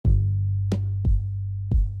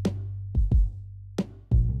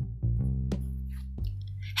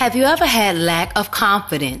Have you ever had lack of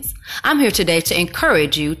confidence? I'm here today to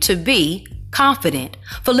encourage you to be confident.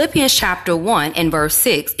 Philippians chapter 1 and verse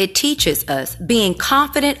 6, it teaches us being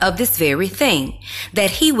confident of this very thing, that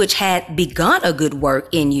he which had begun a good work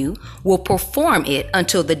in you will perform it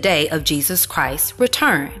until the day of Jesus Christ's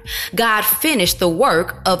return. God finished the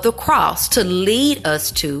work of the cross to lead us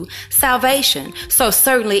to salvation. So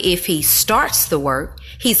certainly if he starts the work,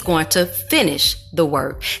 he's going to finish the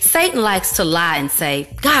work. Satan likes to lie and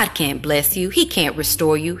say, God can't bless you. He can't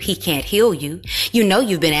restore you. He can't heal you. You know,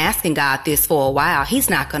 you've been asking God this for a while. He's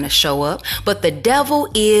not going to show up. But the devil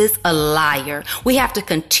is a liar. We have to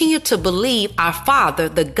continue to believe our Father,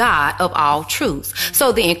 the God of all truths.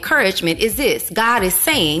 So the encouragement is this. God is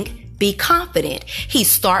saying, be confident. He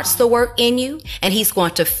starts the work in you and he's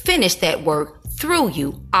going to finish that work through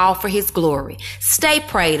you, all for his glory. Stay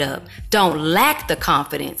prayed up. Don't lack the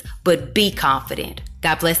confidence, but be confident.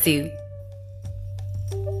 God bless you.